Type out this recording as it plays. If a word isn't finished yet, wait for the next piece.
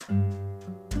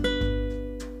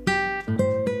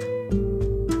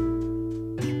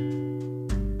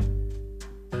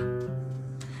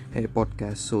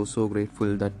podcast. So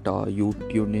grateful that you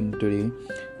tuned in today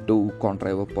to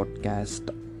Contriver podcast,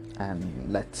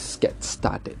 and let's get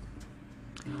started.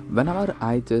 Whenever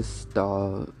I just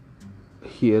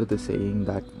hear the saying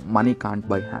that money can't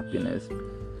buy happiness,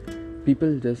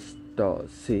 people just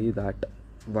say that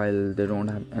while they don't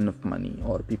have enough money,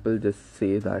 or people just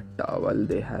say that while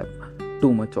they have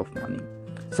too much of money.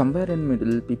 Somewhere in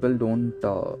middle, people don't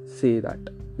say that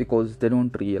because they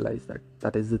don't realize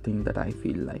that is the thing that I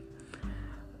feel like.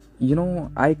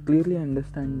 I clearly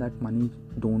understand that money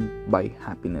don't buy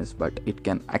happiness, but it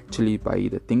can actually buy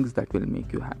the things that will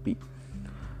make you happy.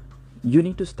 You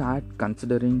need to start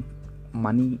considering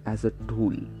money as a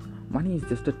tool. Money is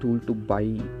just a tool to buy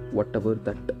whatever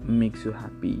that makes you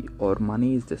happy, or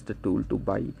money is just a tool to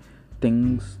buy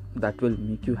things that will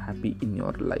make you happy in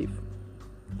your life.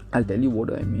 I'll tell you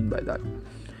what I mean by that.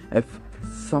 If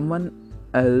someone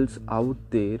else out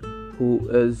there who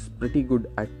is pretty good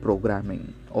at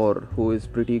programming, or who is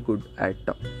pretty good at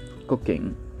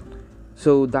cooking,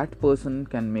 so that person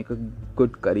can make a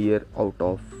good career out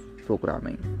of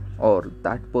programming, or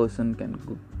that person can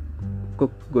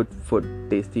cook good food,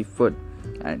 tasty food,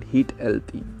 and eat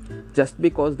healthy. Just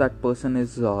because that person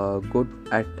is good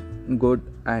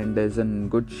and is in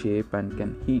good shape and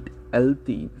can eat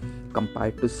healthy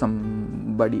compared to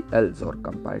somebody else or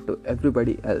compared to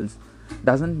everybody else,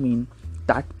 doesn't mean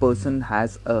that person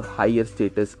has a higher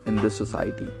status in the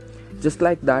society. Just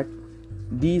like that,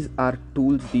 these are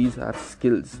tools, these are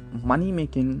skills. Money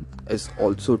making is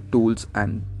also tools,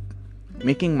 and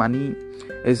making money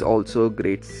is also a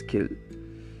great skill.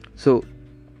 So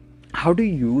how do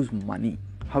you use money?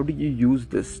 How do you use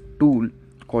this tool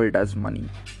called as money?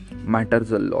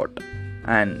 Matters a lot,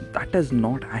 and that is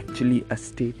not actually a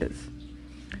status.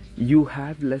 You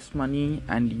have less money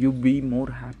and you be more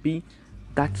happy,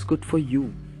 that's good for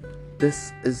you.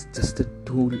 This is just a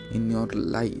tool in your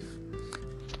life.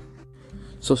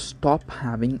 So stop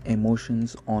having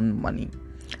emotions on money.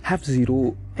 Have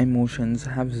zero emotions,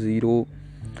 have zero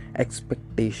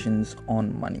expectations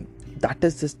on money. That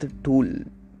is just a tool.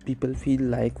 People feel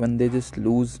like when they just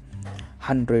lose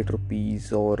 100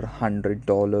 rupees or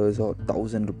 $100 or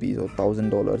 1,000 rupees or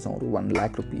 $1,000 or 1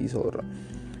 lakh rupees or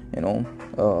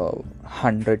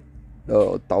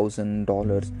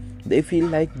 $100,000, they feel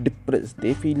like depressed.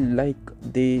 They feel like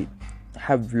they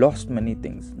have lost many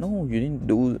things. No, you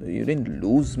didn't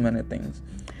lose many things.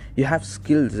 You have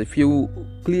skills. If you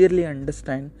clearly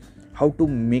understand how to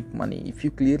make money, if you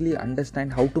clearly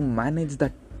understand how to manage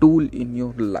that tool in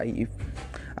your life,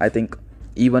 I think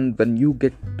even when you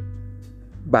get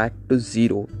back to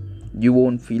zero, you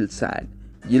won't feel sad.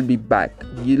 You'll be back.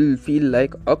 You'll feel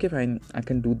like, okay, fine, I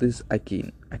can do this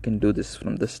again. I can do this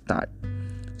from the start.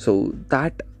 So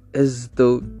that is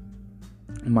the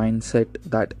mindset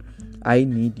that I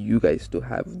need you guys to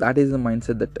have. That is the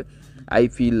mindset that I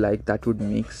feel like that would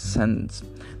make sense.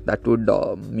 That would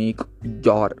make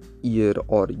your year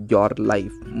or your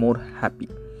life more happy.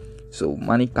 So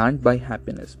money can't buy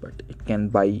happiness, but it can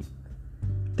buy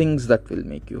things that will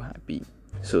make you happy.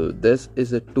 So this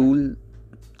is a tool,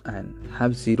 and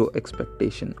have zero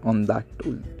expectation on that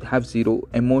tool. Have zero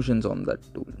emotions on that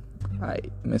tool. I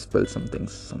misspell some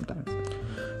things sometimes.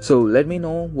 So let me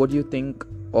know what you think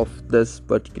of this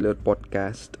particular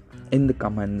podcast in the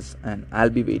comments, and I'll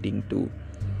be waiting to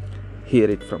hear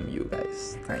it from you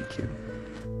guys. Thank you.